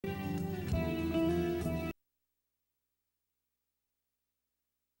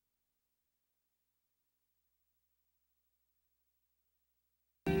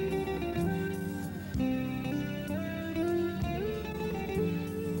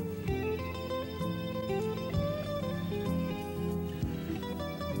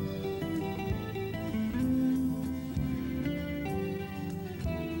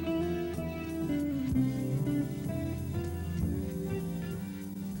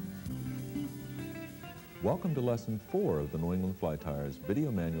Welcome to Lesson 4 of the New England Fly Tyers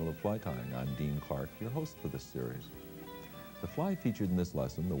Video Manual of Fly Tying. I'm Dean Clark, your host for this series. The fly featured in this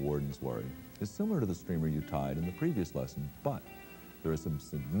lesson, the Warden's Worry, is similar to the streamer you tied in the previous lesson, but there are some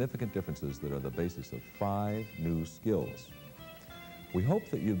significant differences that are the basis of 5 new skills. We hope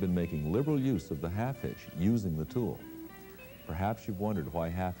that you've been making liberal use of the half hitch using the tool. Perhaps you've wondered why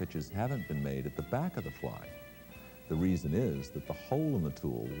half hitches haven't been made at the back of the fly. The reason is that the hole in the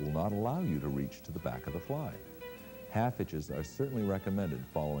tool will not allow you to reach to the back of the fly. Half hitches are certainly recommended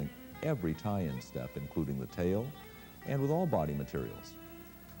following every tie-in step, including the tail, and with all body materials.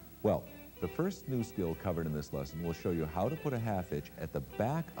 Well, the first new skill covered in this lesson will show you how to put a half hitch at the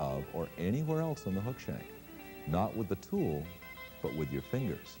back of or anywhere else on the hook shank, not with the tool, but with your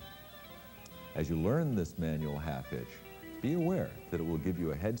fingers. As you learn this manual half hitch, be aware that it will give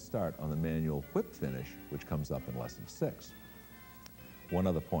you a head start on the manual whip finish, which comes up in Lesson 6. One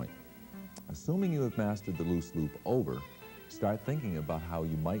other point. Assuming you have mastered the loose loop over, start thinking about how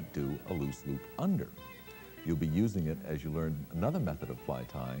you might do a loose loop under. You'll be using it as you learn another method of fly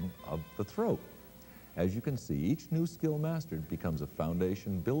tying, of the throat. As you can see, each new skill mastered becomes a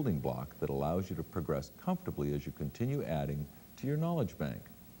foundation building block that allows you to progress comfortably as you continue adding to your knowledge bank.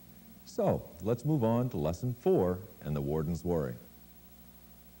 So, let's move on to Lesson 4 and the Warden's Worry.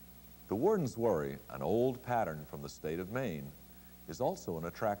 The Warden's Worry, an old pattern from the state of Maine, is also an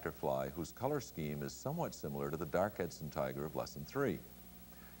attractor fly whose color scheme is somewhat similar to the dark Edson tiger of Lesson 3.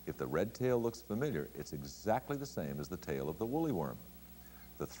 If the red tail looks familiar, it's exactly the same as the tail of the woolly worm.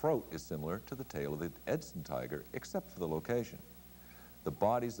 The throat is similar to the tail of the Edson tiger, except for the location. The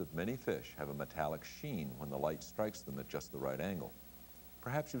bodies of many fish have a metallic sheen when the light strikes them at just the right angle.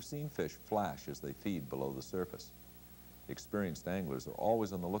 Perhaps you've seen fish flash as they feed below the surface. Experienced anglers are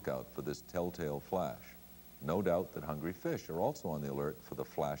always on the lookout for this telltale flash. No doubt that hungry fish are also on the alert for the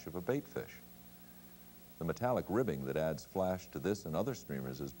flash of a bait fish. The metallic ribbing that adds flash to this and other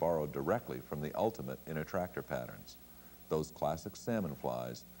streamers is borrowed directly from the ultimate in attractor patterns, those classic salmon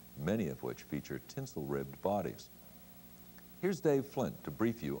flies, many of which feature tinsel-ribbed bodies. Here's Dave Flint to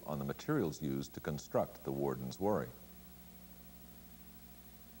brief you on the materials used to construct the Warden's Worry.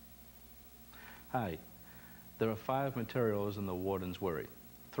 Hi, there are 5 materials in the Warden's Worry,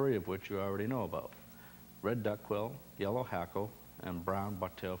 3 of which you already know about: red duckquill, yellow hackle, and brown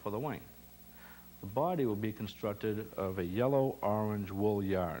bucktail for the wing. The body will be constructed of a yellow-orange wool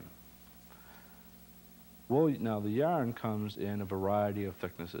yarn. Now, the yarn comes in a variety of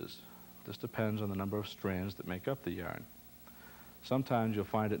thicknesses. This depends on the number of strands that make up the yarn. Sometimes you'll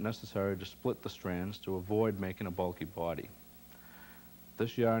find it necessary to split the strands to avoid making a bulky body.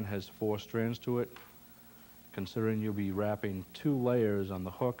 This yarn has 4 strands to it. Considering you'll be wrapping 2 layers on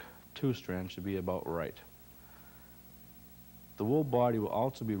the hook, 2 strands should be about right. The wool body will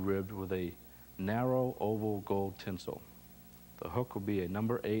also be ribbed with a narrow oval gold tinsel. The hook will be a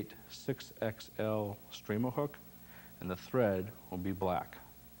number 8 6XL streamer hook, and the thread will be black.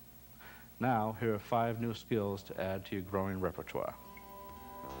 Now, here are 5 new skills to add to your growing repertoire.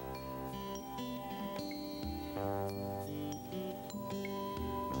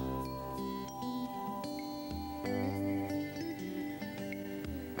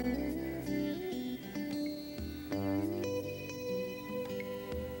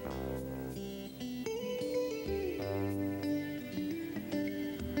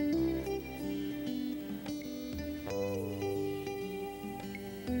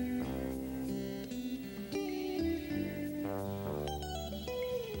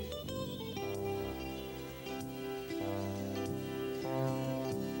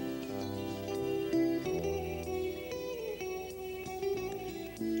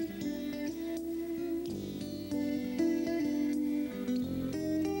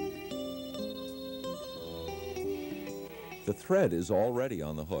 The thread is already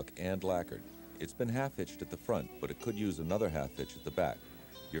on the hook and lacquered. It's been half hitched at the front, but it could use another half hitch at the back.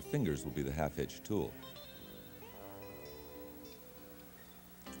 Your fingers will be the half hitch tool.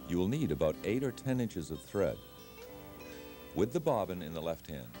 You will need about 8 or 10 inches of thread. With the bobbin in the left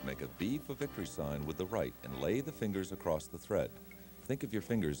hand, make a V for victory sign with the right and lay the fingers across the thread. Think of your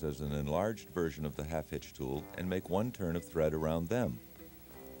fingers as an enlarged version of the half hitch tool and make 1 turn of thread around them.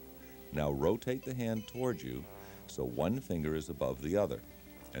 Now rotate the hand towards you so 1 finger is above the other,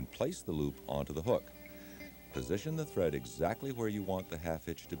 and place the loop onto the hook. Position the thread exactly where you want the half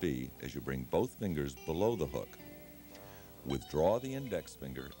hitch to be as you bring both fingers below the hook. Withdraw the index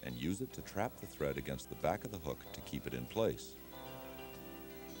finger and use it to trap the thread against the back of the hook to keep it in place.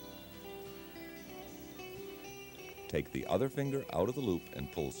 Take the other finger out of the loop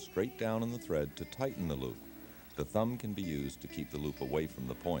and pull straight down on the thread to tighten the loop. The thumb can be used to keep the loop away from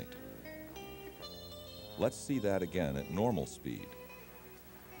the point. Let's see that again at normal speed.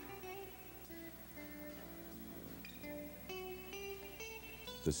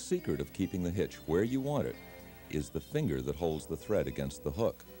 The secret of keeping the hitch where you want it is the finger that holds the thread against the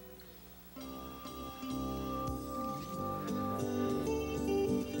hook.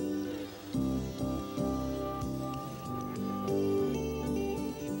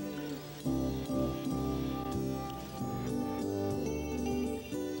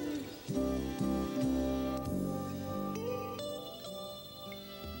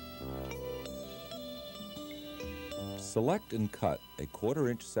 Select and cut a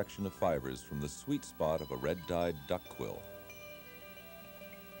 1/4-inch section of fibers from the sweet spot of a red-dyed duck quill.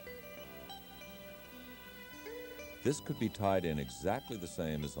 This could be tied in exactly the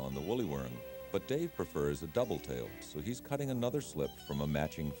same as on the woolly worm, but Dave prefers a double tail, so he's cutting another slip from a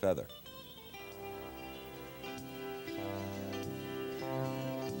matching feather.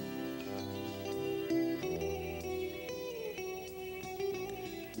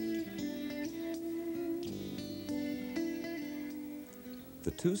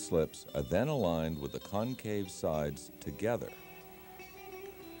 The two slips are then aligned with the concave sides together.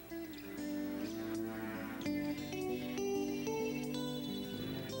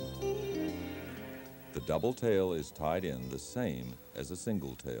 The double tail is tied in the same as a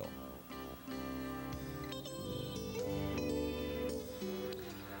single tail.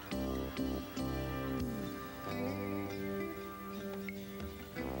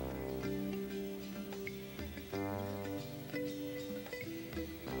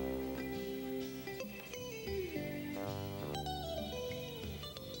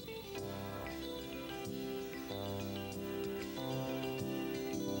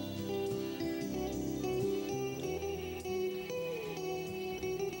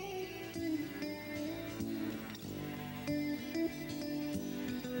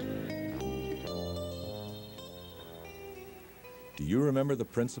 Do you remember the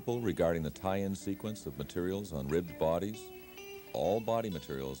principle regarding the tie-in sequence of materials on ribbed bodies? All body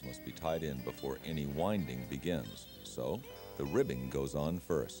materials must be tied in before any winding begins, so the ribbing goes on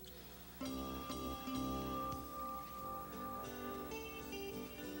first.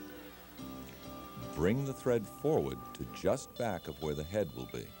 Bring the thread forward to just back of where the head will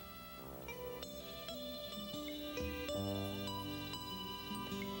be.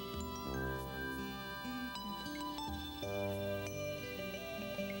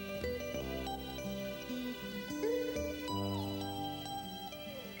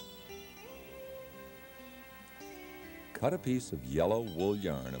 Cut a piece of yellow wool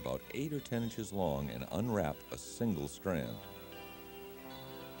yarn about 8 or 10 inches long and unwrap a single strand.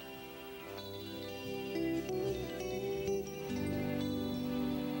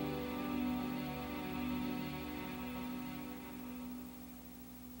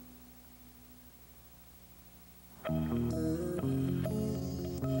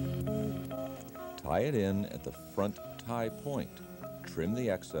 Tie it in at the front tie point, trim the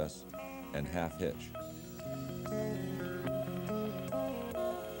excess, and half hitch.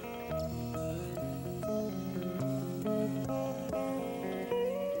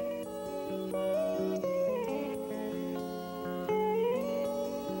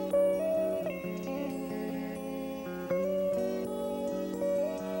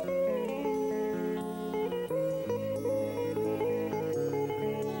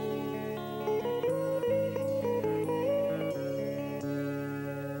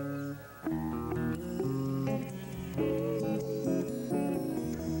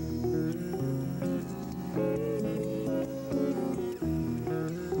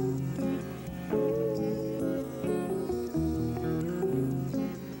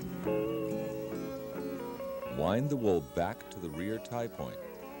 Wind the wool back to the rear tie point.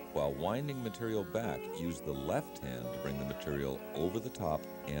 While winding material back, use the left hand to bring the material over the top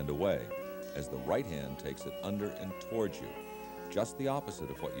and away, as the right hand takes it under and towards you, just the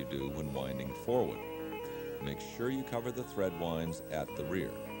opposite of what you do when winding forward. Make sure you cover the thread winds at the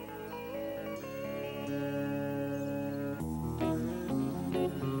rear.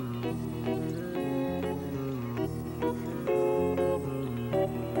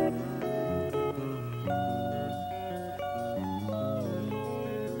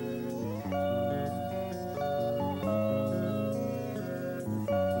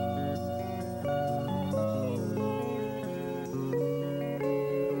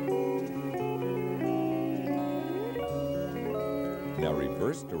 Now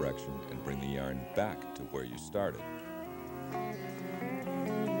reverse direction and bring the yarn back to where you started.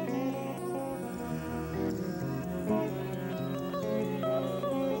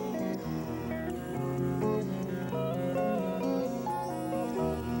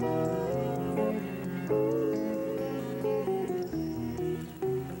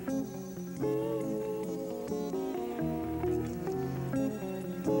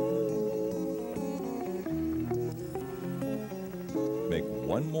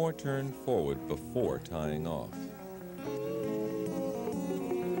 one more turn forward before tying off.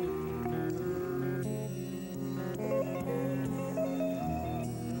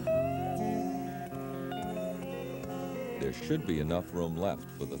 There should be enough room left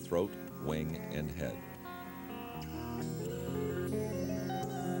for the throat, wing, and head.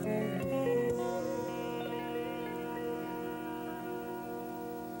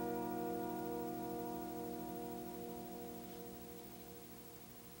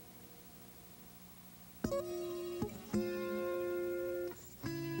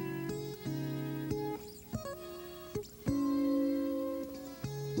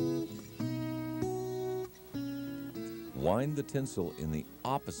 Wind the tinsel in the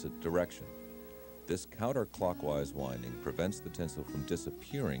opposite direction. This counterclockwise winding prevents the tinsel from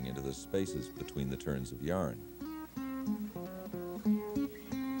disappearing into the spaces between the turns of yarn.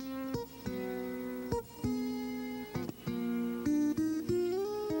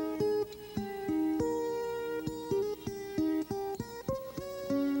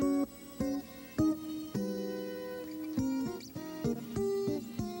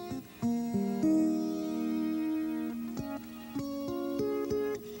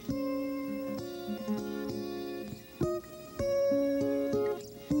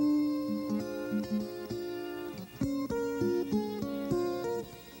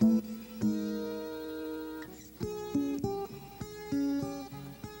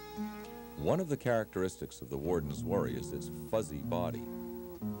 One of the characteristics of the Warden's worry is its fuzzy body.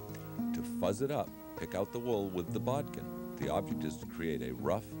 To fuzz it up, pick out the wool with the bodkin. The object is to create a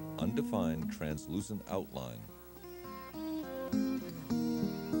rough, undefined, translucent outline.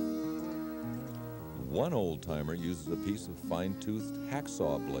 One old-timer uses a piece of fine-toothed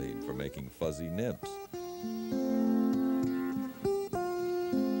hacksaw blade for making fuzzy nibs.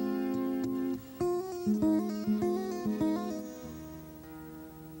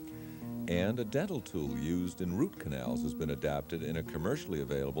 And a dental tool used in root canals has been adapted in a commercially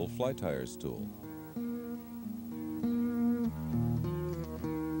available fly tyers tool.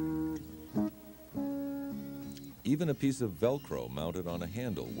 Even a piece of Velcro mounted on a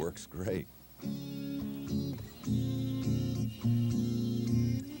handle works great.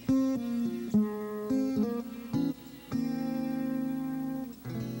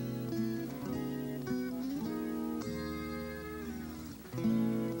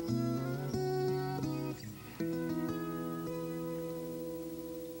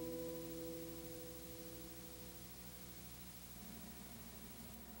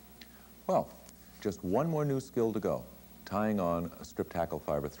 Well, just one more new skill to go, tying on a stripped hackle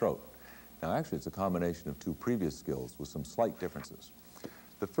fiber throat. Now actually it's a combination of two previous skills with some slight differences.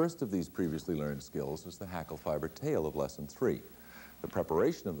 The first of these previously learned skills is the hackle fiber tail of Lesson 3. The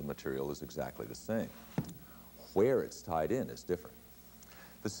preparation of the material is exactly the same. Where it's tied in is different.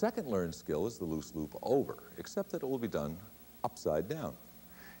 The second learned skill is the loose loop over, except that it will be done upside down.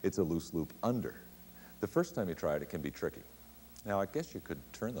 It's a loose loop under. The first time you try it, it can be tricky. Now, I guess you could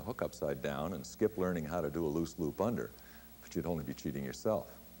turn the hook upside down and skip learning how to do a loose loop under, but you'd only be cheating yourself.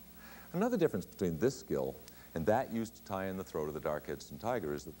 Another difference between this skill and that used to tie in the throat of the dark-headed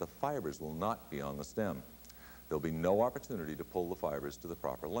tiger is that the fibers will not be on the stem. There'll be no opportunity to pull the fibers to the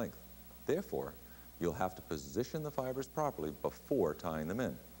proper length. Therefore, you'll have to position the fibers properly before tying them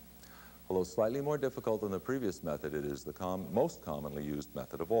in. Although slightly more difficult than the previous method, it is the most commonly used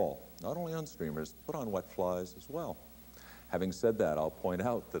method of all, not only on streamers, but on wet flies as well. Having said that, I'll point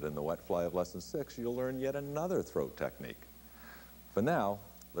out that in the wet fly of Lesson 6, you'll learn yet another throat technique. For now,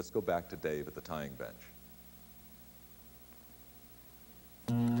 let's go back to Dave at the tying bench.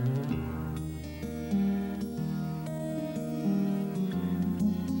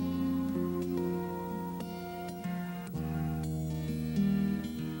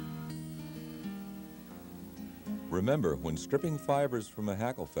 Remember, when stripping fibers from a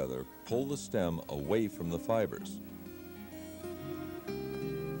hackle feather, pull the stem away from the fibers.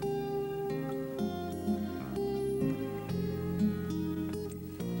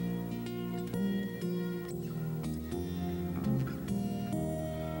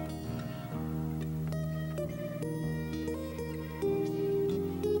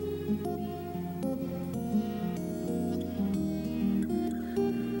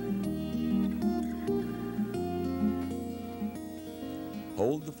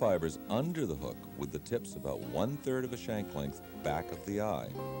 Hold the fibers under the hook with the tips about 1/3 of a shank length back of the eye.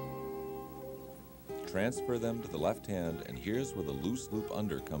 Transfer them to the left hand, and here's where the loose loop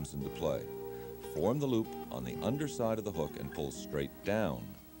under comes into play. Form the loop on the underside of the hook and pull straight down.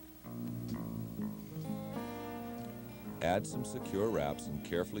 Add some secure wraps and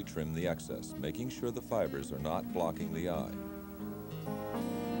carefully trim the excess, making sure the fibers are not blocking the eye.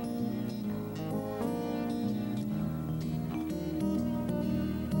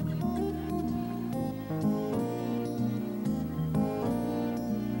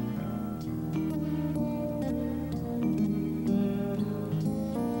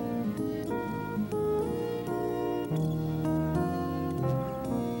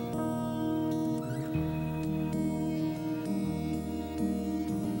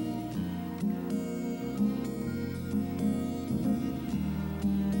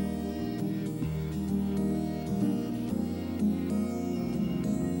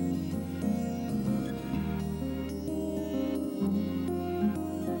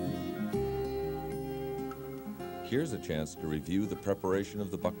 Here's a chance to review the preparation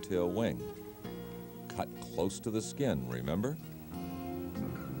of the bucktail wing. Cut close to the skin, remember?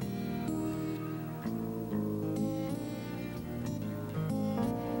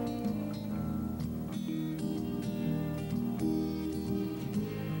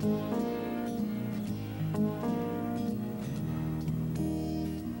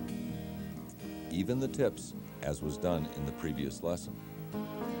 Even the tips, as was done in the previous lesson.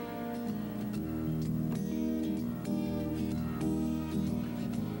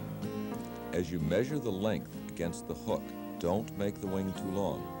 As you measure the length against the hook, don't make the wing too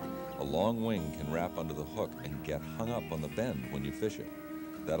long. A long wing can wrap under the hook and get hung up on the bend when you fish it.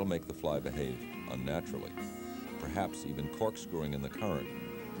 That'll make the fly behave unnaturally, perhaps even corkscrewing in the current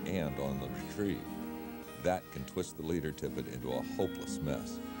and on the retrieve. That can twist the leader tippet into a hopeless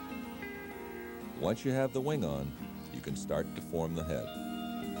mess. Once you have the wing on, you can start to form the head.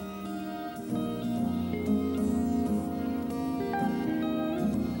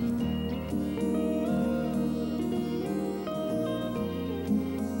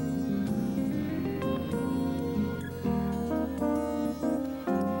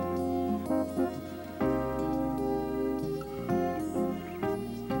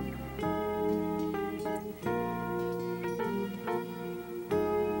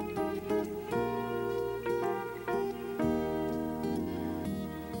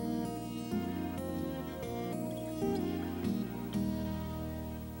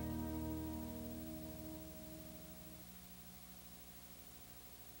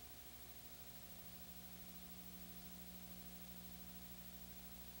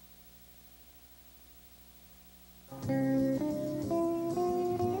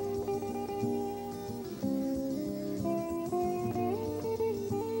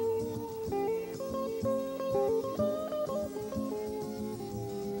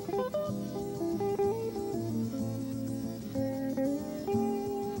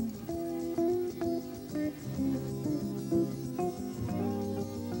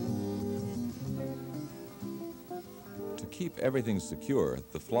 To keep everything secure,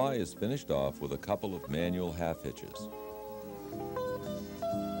 the fly is finished off with a couple of manual half hitches.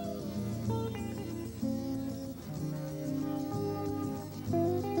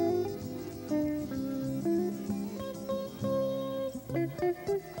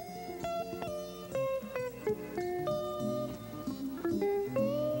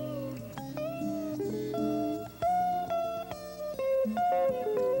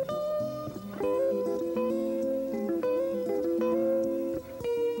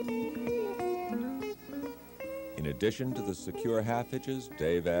 In addition to the secure half hitches,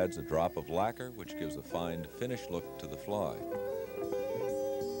 Dave adds a drop of lacquer, which gives a fine finished look to the fly.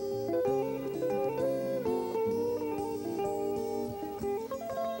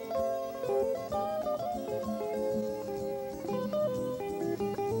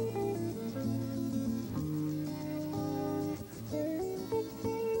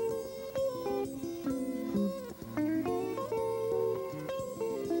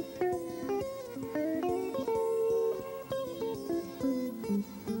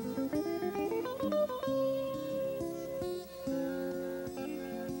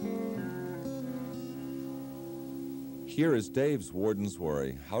 Here is Dave's Warden's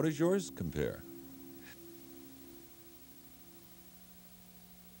Worry. How does yours compare?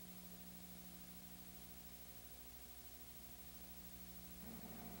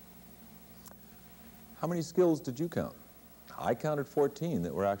 How many skills did you count? I counted 14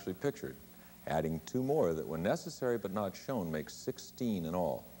 that were actually pictured. Adding 2 more that were necessary but not shown makes 16 in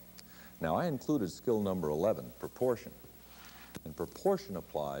all. Now I included skill number 11, proportion. And proportion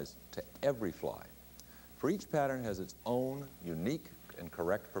applies to every fly. For each pattern has its own unique and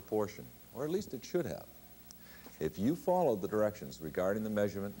correct proportion, or at least it should have. If you followed the directions regarding the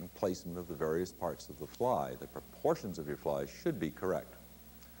measurement and placement of the various parts of the fly, the proportions of your fly should be correct.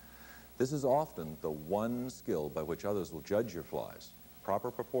 This is often the one skill by which others will judge your flies. Proper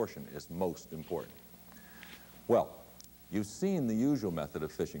proportion is most important. Well, you've seen the usual method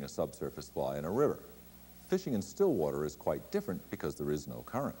of fishing a subsurface fly in a river. Fishing in still water is quite different because there is no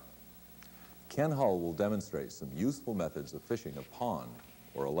current. Ken Hull will demonstrate some useful methods of fishing a pond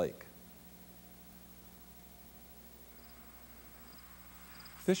or a lake.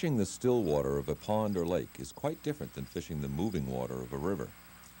 Fishing the still water of a pond or lake is quite different than fishing the moving water of a river.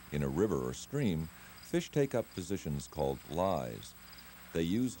 In a river or stream, fish take up positions called lies. They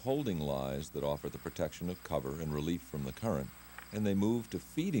use holding lies that offer the protection of cover and relief from the current, and they move to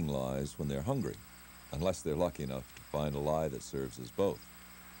feeding lies when they're hungry, unless they're lucky enough to find a lie that serves as both.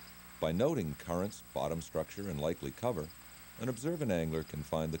 By noting currents, bottom structure, and likely cover, an observant angler can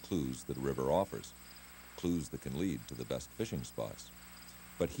find the clues that a river offers. clues that can lead to the best fishing spots.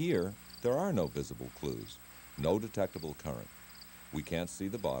 But here, there are no visible clues, no detectable current. We can't see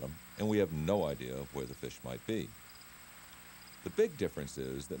the bottom, and we have no idea of where the fish might be. The big difference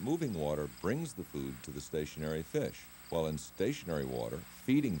is that moving water brings the food to the stationary fish, while in stationary water,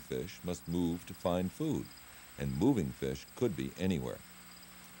 feeding fish must move to find food, and moving fish could be anywhere.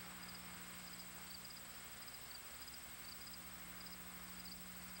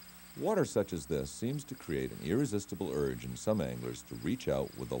 Water such as this seems to create an irresistible urge in some anglers to reach out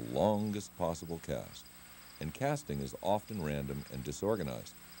with the longest possible cast, and casting is often random and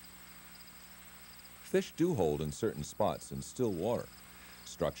disorganized. Fish do hold in certain spots in still water.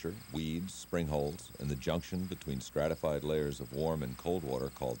 Structure, weeds, spring holes, and the junction between stratified layers of warm and cold water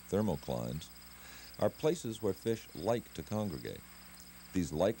called thermoclines are places where fish like to congregate.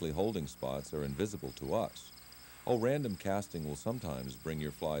 These likely holding spots are invisible to us. Oh, random casting will sometimes bring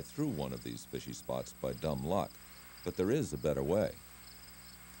your fly through one of these fishy spots by dumb luck, but there is a better way.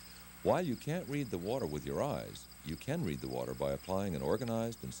 While you can't read the water with your eyes, you can read the water by applying an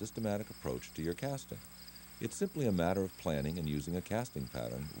organized and systematic approach to your casting. It's simply a matter of planning and using a casting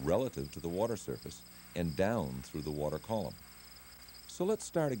pattern relative to the water surface and down through the water column. So let's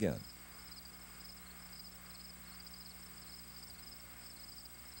start again.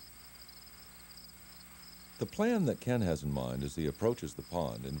 The plan that Ken has in mind as he approaches the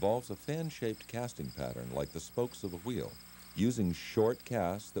pond involves a fan-shaped casting pattern like the spokes of a wheel, using short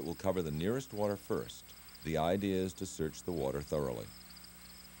casts that will cover the nearest water first. The idea is to search the water thoroughly.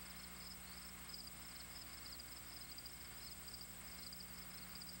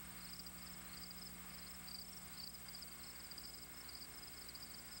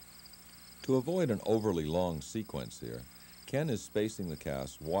 To avoid an overly long sequence here, Ken is spacing the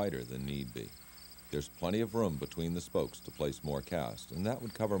casts wider than need be. There's plenty of room between the spokes to place more casts, and that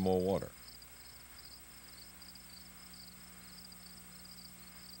would cover more water.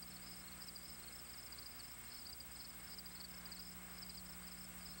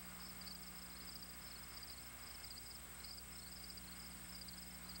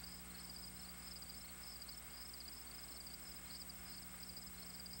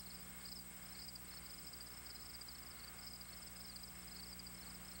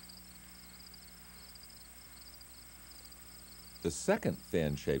 The second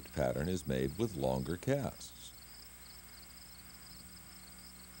fan-shaped pattern is made with longer casts.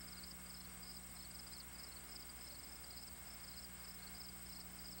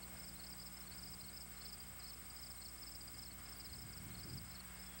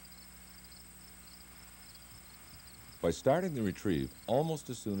 By starting the retrieve almost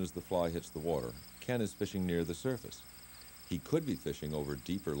as soon as the fly hits the water, Ken is fishing near the surface. He could be fishing over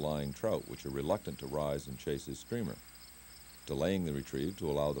deeper lying trout, which are reluctant to rise and chase his streamer. Delaying the retrieve to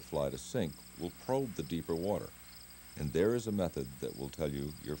allow the fly to sink will probe the deeper water, and there is a method that will tell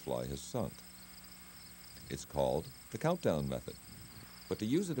you your fly has sunk. It's called the countdown method, but to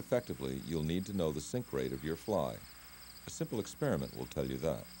use it effectively, you'll need to know the sink rate of your fly. A simple experiment will tell you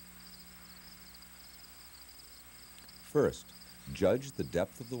that. First, judge the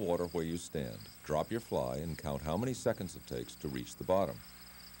depth of the water where you stand. Drop your fly and count how many seconds it takes to reach the bottom.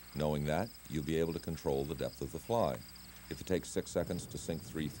 Knowing that, you'll be able to control the depth of the fly. If it takes 6 seconds to sink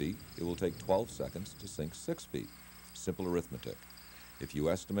 3 feet, it will take 12 seconds to sink 6 feet. Simple arithmetic. If you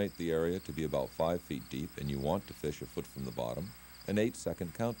estimate the area to be about 5 feet deep and you want to fish a foot from the bottom, an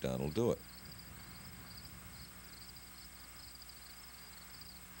 8-second countdown will do it.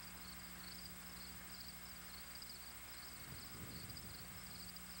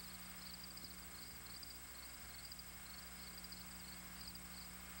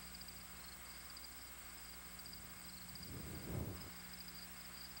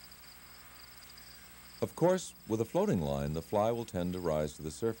 Of course, with a floating line, the fly will tend to rise to the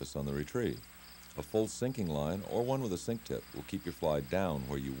surface on the retrieve. A full sinking line or one with a sink tip will keep your fly down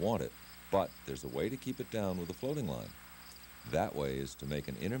where you want it, but there's a way to keep it down with a floating line. That way is to make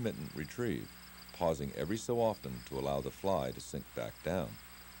an intermittent retrieve, pausing every so often to allow the fly to sink back down.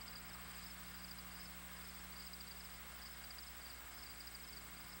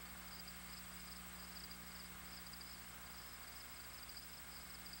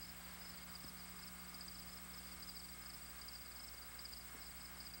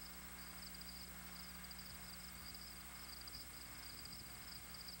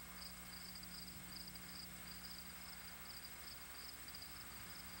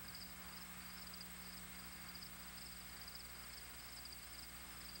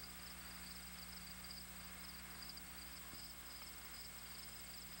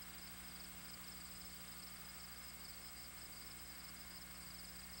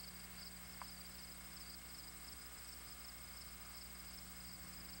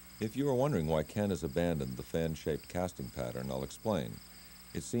 If you are wondering why Ken has abandoned the fan-shaped casting pattern, I'll explain.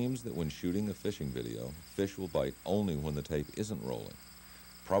 It seems that when shooting a fishing video, fish will bite only when the tape isn't rolling.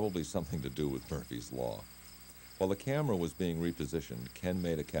 Probably something to do with Murphy's Law. While the camera was being repositioned, Ken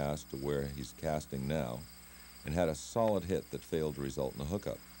made a cast to where he's casting now and had a solid hit that failed to result in a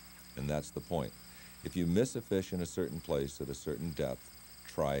hookup. And that's the point. If you miss a fish in a certain place at a certain depth,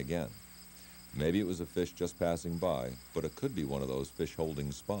 try again. Maybe it was a fish just passing by, but it could be one of those fish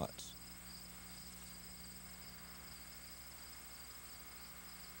holding spots.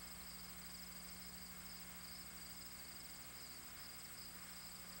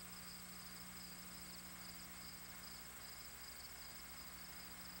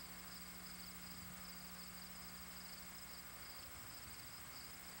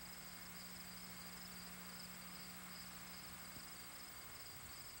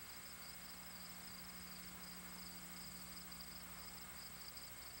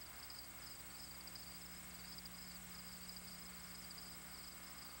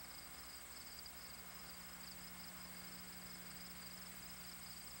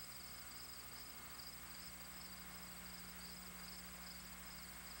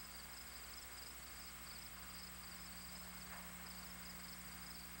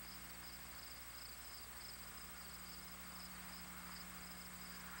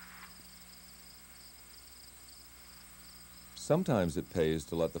 Sometimes it pays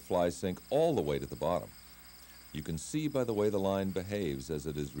to let the fly sink all the way to the bottom. You can see by the way the line behaves as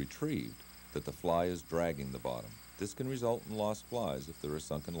it is retrieved that the fly is dragging the bottom. This can result in lost flies if there are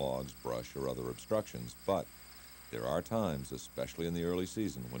sunken logs, brush, or other obstructions, but there are times, especially in the early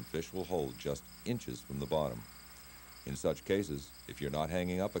season, when fish will hold just inches from the bottom. In such cases, if you're not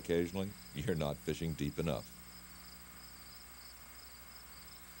hanging up occasionally, you're not fishing deep enough.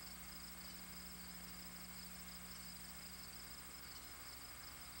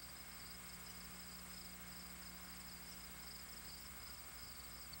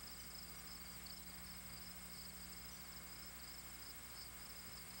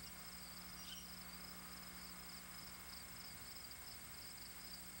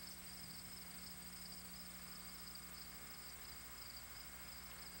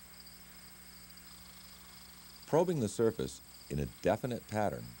 Probing the surface in a definite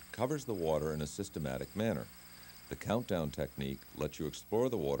pattern covers the water in a systematic manner. The countdown technique lets you explore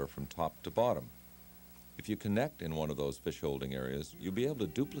the water from top to bottom. If you connect in one of those fish holding areas, you'll be able to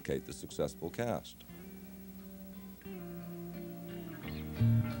duplicate the successful cast.